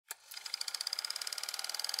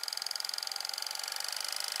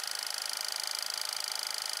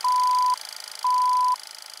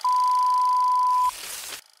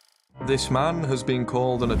this man has been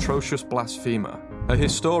called an atrocious blasphemer, a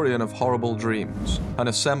historian of horrible dreams, an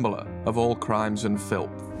assembler of all crimes and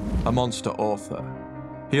filth, a monster author.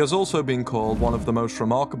 He has also been called one of the most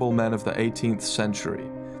remarkable men of the 18th century,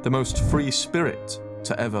 the most free spirit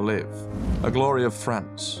to ever live, a glory of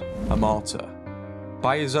France, a martyr.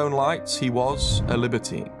 By his own lights, he was a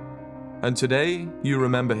libertine. And today, you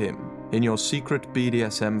remember him in your secret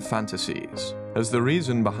BDSM fantasies as the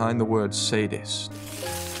reason behind the word sadist.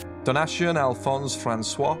 Donatien Alphonse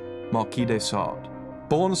Francois, Marquis de Sade.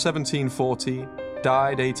 Born 1740,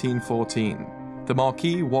 died 1814, the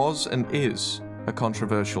Marquis was and is a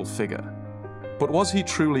controversial figure. But was he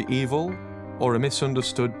truly evil or a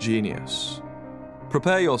misunderstood genius?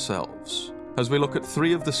 Prepare yourselves as we look at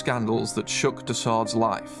 3 of the scandals that shook de Sade's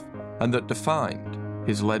life and that defined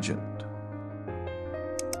his legend.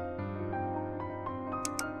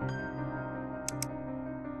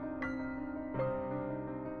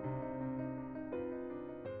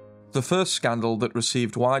 The first scandal that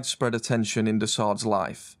received widespread attention in de Sade's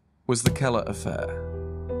life was the Keller Affair.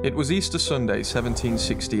 It was Easter Sunday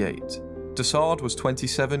 1768. De Sade was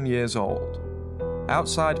 27 years old.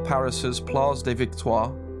 Outside Paris's Place des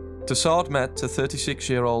Victoires, de Sade met a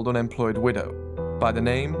 36-year-old unemployed widow by the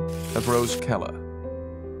name of Rose Keller.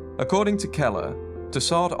 According to Keller, de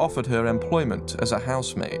Sade offered her employment as a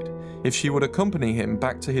housemaid if she would accompany him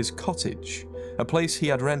back to his cottage, a place he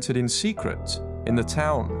had rented in secret in the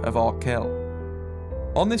town of Arkel.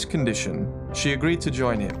 On this condition, she agreed to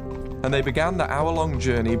join him, and they began the hour-long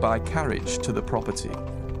journey by carriage to the property.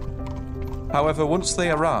 However, once they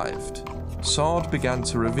arrived, Sade began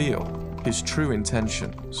to reveal his true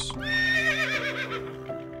intentions.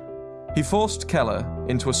 He forced Keller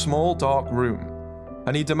into a small dark room,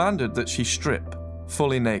 and he demanded that she strip,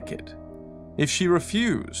 fully naked. If she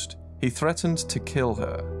refused, he threatened to kill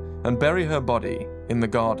her and bury her body in the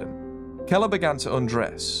garden. Keller began to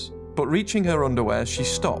undress, but reaching her underwear, she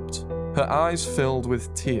stopped, her eyes filled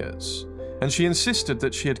with tears, and she insisted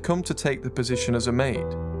that she had come to take the position as a maid,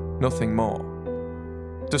 nothing more.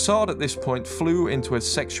 De Sade at this point flew into a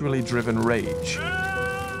sexually driven rage.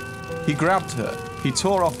 He grabbed her, he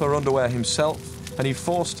tore off her underwear himself, and he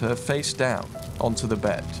forced her face down onto the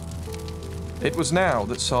bed. It was now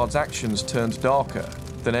that Sade's actions turned darker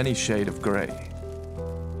than any shade of grey.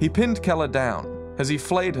 He pinned Keller down as he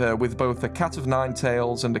flayed her with both a cat of 9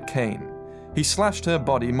 tails and a cane. He slashed her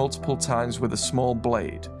body multiple times with a small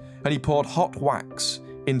blade, and he poured hot wax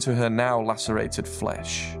into her now lacerated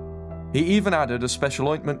flesh. He even added a special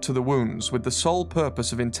ointment to the wounds with the sole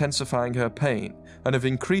purpose of intensifying her pain and of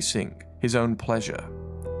increasing his own pleasure.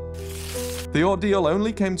 The ordeal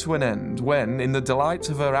only came to an end when, in the delight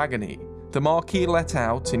of her agony, the Marquis let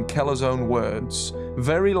out, in Keller's own words,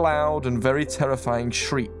 very loud and very terrifying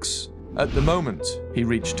shrieks at the moment he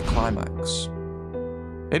reached climax.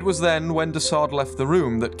 It was then, when de Sade left the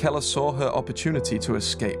room, that Keller saw her opportunity to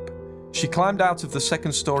escape. She climbed out of the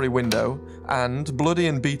second-story window and, bloody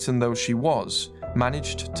and beaten though she was,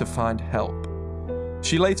 managed to find help.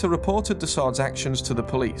 She later reported de Sade's actions to the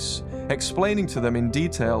police, explaining to them in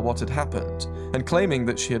detail what had happened and claiming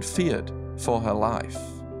that she had feared for her life.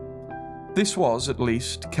 This was, at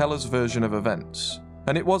least, Keller's version of events,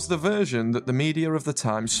 and it was the version that the media of the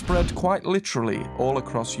time spread quite literally all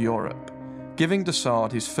across Europe, giving de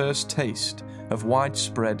Sade his first taste of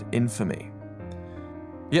widespread infamy.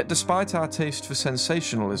 Yet despite our taste for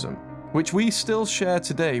sensationalism, which we still share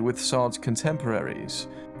today with Sade's contemporaries,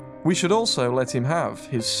 we should also let him have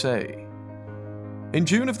his say. In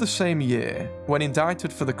June of the same year, when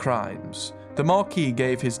indicted for the crimes, the Marquis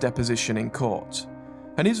gave his deposition in court,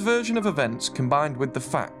 and his version of events combined with the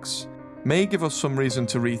facts may give us some reason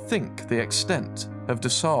to rethink the extent of de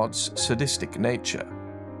Sade's sadistic nature.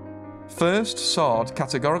 First, Sade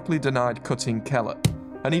categorically denied cutting Keller,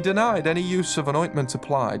 and he denied any use of an ointment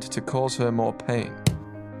applied to cause her more pain,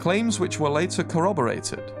 claims which were later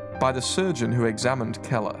corroborated by the surgeon who examined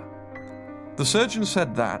Keller. The surgeon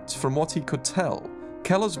said that, from what he could tell,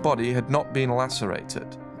 Keller's body had not been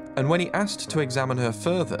lacerated, and when he asked to examine her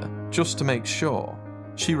further, just to make sure,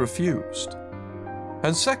 she refused.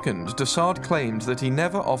 And second, de Sade claimed that he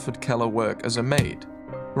never offered Keller work as a maid.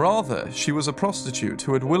 Rather, she was a prostitute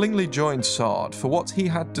who had willingly joined Sade for what he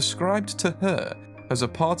had described to her as a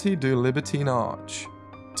partie du libertinage,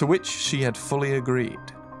 to which she had fully agreed.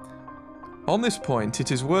 On this point,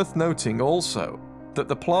 it is worth noting also that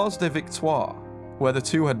the Place des Victoires, where the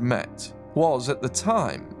two had met, was at the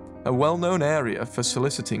time a well-known area for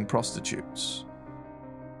soliciting prostitutes.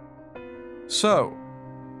 So,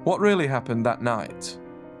 what really happened that night?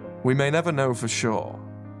 We may never know for sure.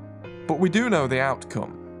 But we do know the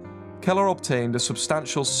outcome. Keller obtained a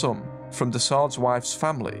substantial sum from de Sade's wife's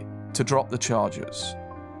family to drop the charges,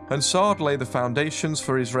 and Sade lay the foundations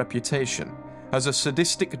for his reputation as a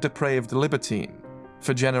sadistic, depraved libertine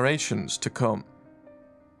for generations to come.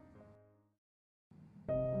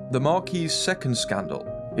 The Marquis's second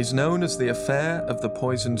scandal is known as the Affair of the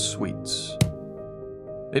Poisoned Sweets.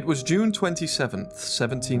 It was June 27th,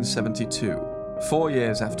 1772, 4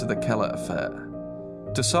 years after the Keller Affair.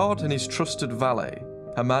 De Sade and his trusted valet,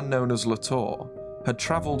 a man known as Latour, had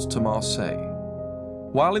travelled to Marseille.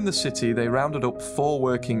 While in the city, they rounded up 4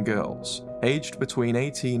 working girls, aged between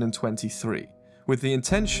 18 and 23, with the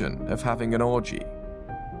intention of having an orgy.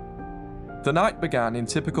 The night began in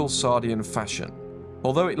typical Sadean fashion,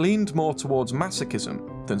 although it leaned more towards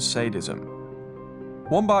masochism than sadism.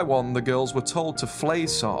 One by one, the girls were told to flay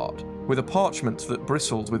Sade with a parchment that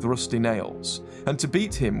bristled with rusty nails, and to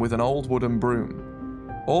beat him with an old wooden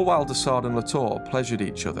broom, all while de Sade and Latour pleasured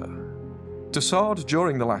each other. De Sade,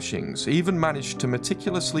 during the lashings, even managed to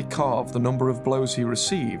meticulously carve the number of blows he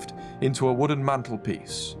received into a wooden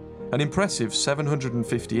mantelpiece, an impressive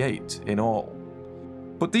 758 in all.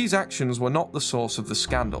 But these actions were not the source of the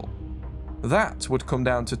scandal. That would come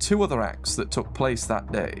down to 2 other acts that took place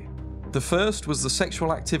that day. The first was the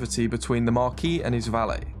sexual activity between the Marquis and his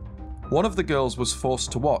valet. One of the girls was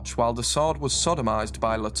forced to watch while de Sade was sodomized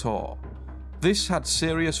by Latour. This had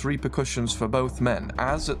serious repercussions for both men,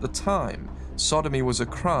 as at the time, sodomy was a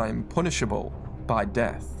crime punishable by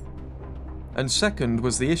death. And second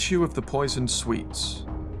was the issue of the poisoned sweets.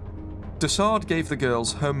 De Sade gave the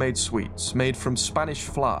girls homemade sweets made from Spanish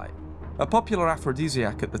fly, a popular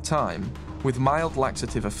aphrodisiac at the time, with mild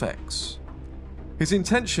laxative effects. His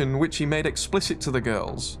intention, which he made explicit to the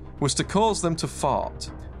girls, was to cause them to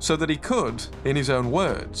fart, so that he could, in his own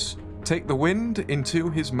words, take the wind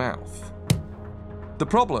into his mouth. The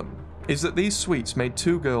problem is that these sweets made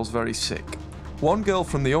 2 girls very sick. One girl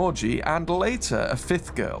from the orgy, and later a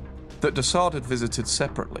 5th girl, that de Sade had visited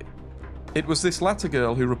separately. It was this latter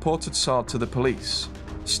girl who reported Sade to the police,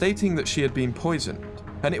 stating that she had been poisoned,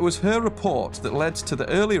 and it was her report that led to the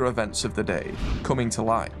earlier events of the day coming to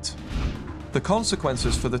light. The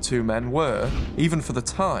consequences for the 2 men were, even for the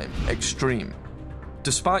time, extreme.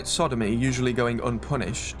 Despite sodomy usually going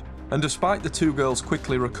unpunished, and despite the 2 girls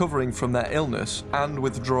quickly recovering from their illness and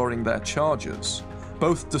withdrawing their charges,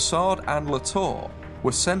 both de Sade and Latour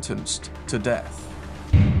were sentenced to death.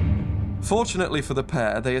 Fortunately for the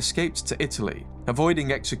pair, they escaped to Italy,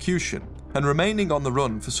 avoiding execution and remaining on the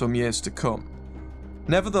run for some years to come.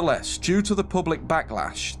 Nevertheless, due to the public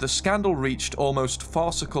backlash, the scandal reached almost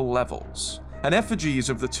farcical levels, and effigies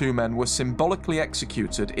of the 2 men were symbolically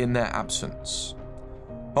executed in their absence.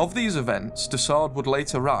 Of these events, de Sade would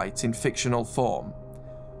later write in fictional form.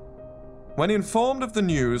 When informed of the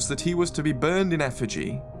news that he was to be burned in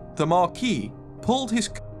effigy, the Marquis pulled his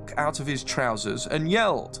cock out of his trousers and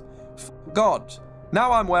yelled, "F God,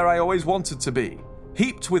 now I'm where I always wanted to be,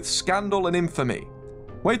 heaped with scandal and infamy.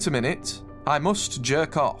 Wait a minute, I must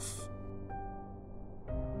jerk off."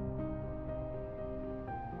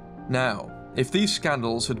 Now, if these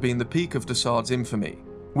scandals had been the peak of de Sade's infamy,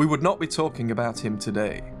 we would not be talking about him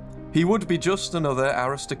today. He would be just another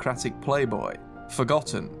aristocratic playboy,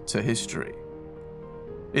 forgotten to history.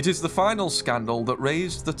 It is the final scandal that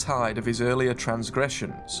raised the tide of his earlier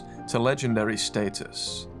transgressions to legendary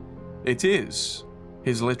status. It is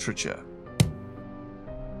his literature.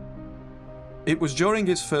 It was during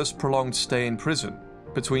his first prolonged stay in prison,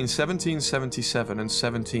 between 1777 and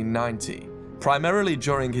 1790, primarily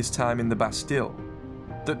during his time in the Bastille,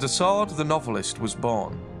 that de Sade the novelist was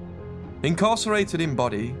born. Incarcerated in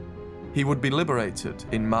body, he would be liberated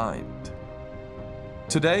in mind.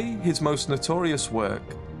 Today, his most notorious work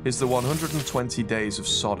is the 120 Days of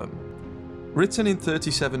Sodom. Written in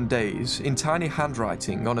 37 days, in tiny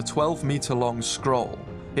handwriting on a 12-metre-long scroll,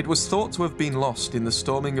 it was thought to have been lost in the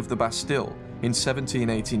storming of the Bastille in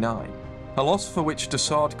 1789, a loss for which de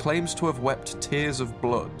Sade claims to have wept tears of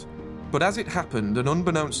blood. But as it happened, and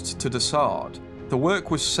unbeknownst to de Sade, the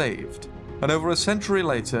work was saved, and over a century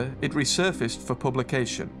later it resurfaced for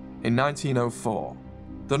publication in 1904.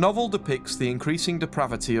 The novel depicts the increasing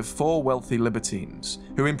depravity of 4 wealthy libertines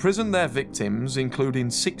who imprisoned their victims, including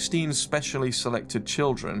 16 specially selected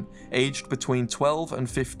children aged between 12 and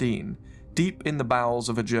 15, deep in the bowels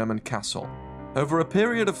of a German castle. Over a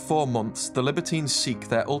period of 4 months, the libertines seek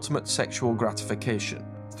their ultimate sexual gratification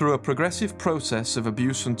through a progressive process of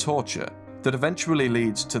abuse and torture that eventually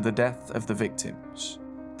leads to the death of the victims.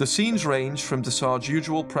 The scenes range from de Sade's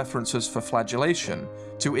usual preferences for flagellation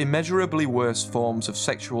to immeasurably worse forms of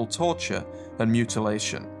sexual torture and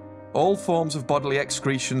mutilation. All forms of bodily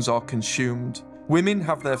excretions are consumed, women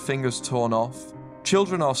have their fingers torn off,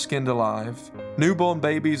 Children are skinned alive, newborn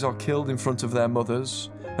babies are killed in front of their mothers,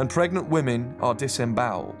 and pregnant women are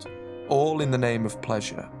disemboweled, all in the name of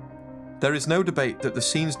pleasure. There is no debate that the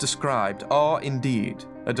scenes described are indeed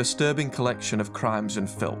a disturbing collection of crimes and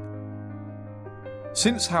filth.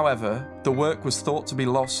 Since, however, the work was thought to be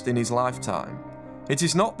lost in his lifetime, it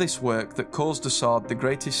is not this work that caused de Sade the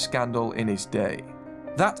greatest scandal in his day.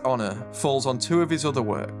 That honour falls on two of his other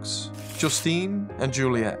works, Justine and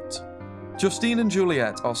Juliette. Justine and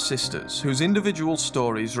Juliette are sisters whose individual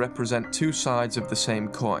stories represent two sides of the same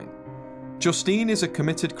coin. Justine is a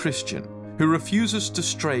committed Christian who refuses to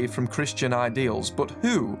stray from Christian ideals, but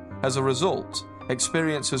who, as a result,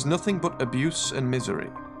 experiences nothing but abuse and misery.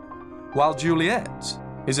 While Juliette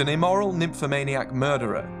is an immoral nymphomaniac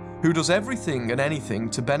murderer who does everything and anything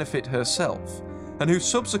to benefit herself, and who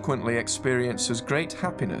subsequently experiences great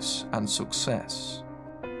happiness and success.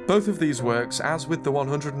 Both of these works, as with the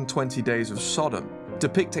 120 Days of Sodom,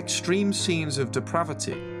 depict extreme scenes of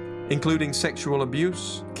depravity, including sexual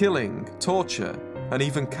abuse, killing, torture, and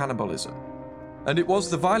even cannibalism. And it was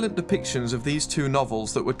the violent depictions of these two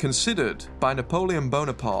novels that were considered, by Napoleon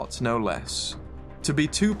Bonaparte no less, to be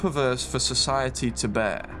too perverse for society to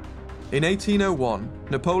bear. In 1801,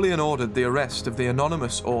 Napoleon ordered the arrest of the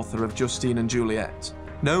anonymous author of Justine and Juliette,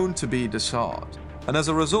 known to be de Sade, and as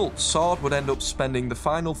a result, Sade would end up spending the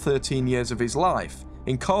final 13 years of his life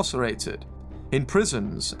incarcerated, in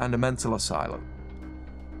prisons and a mental asylum.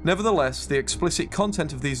 Nevertheless, the explicit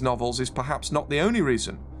content of these novels is perhaps not the only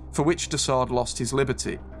reason for which de Sade lost his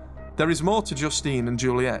liberty. There is more to Justine and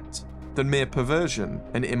Juliette than mere perversion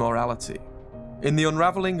and immorality. In the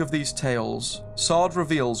unravelling of these tales, Sade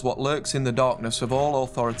reveals what lurks in the darkness of all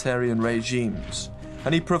authoritarian regimes,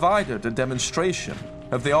 and he provided a demonstration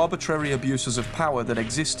of the arbitrary abuses of power that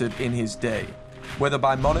existed in his day, whether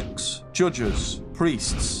by monarchs, judges,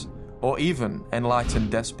 priests, or even enlightened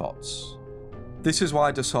despots. This is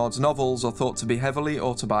why de Sade's novels are thought to be heavily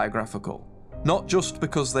autobiographical, not just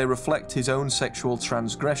because they reflect his own sexual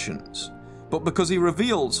transgressions, but because he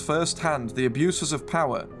reveals firsthand the abuses of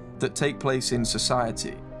power that take place in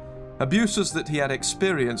society, abuses that he had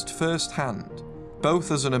experienced firsthand,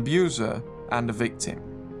 both as an abuser and a victim.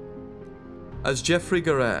 As Geoffrey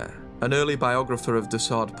Guerrer, an early biographer of de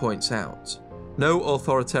Sade, points out, no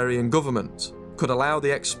authoritarian government could allow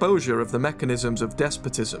the exposure of the mechanisms of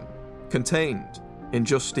despotism contained in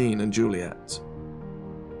Justine and Juliette.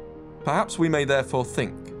 Perhaps we may therefore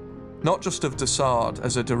think, not just of de Sade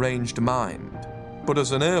as a deranged mind, but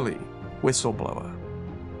as an early whistleblower.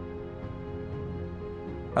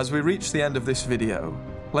 As we reach the end of this video,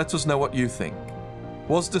 let us know what you think.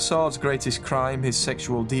 Was de Sade's greatest crime his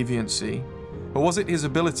sexual deviancy, or was it his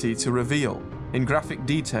ability to reveal, in graphic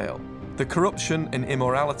detail, the corruption and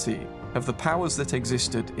immorality of the powers that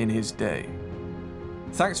existed in his day?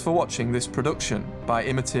 Thanks for watching this production by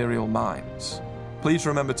Immaterial Minds. Please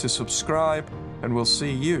remember to subscribe, and we'll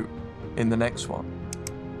see you in the next one.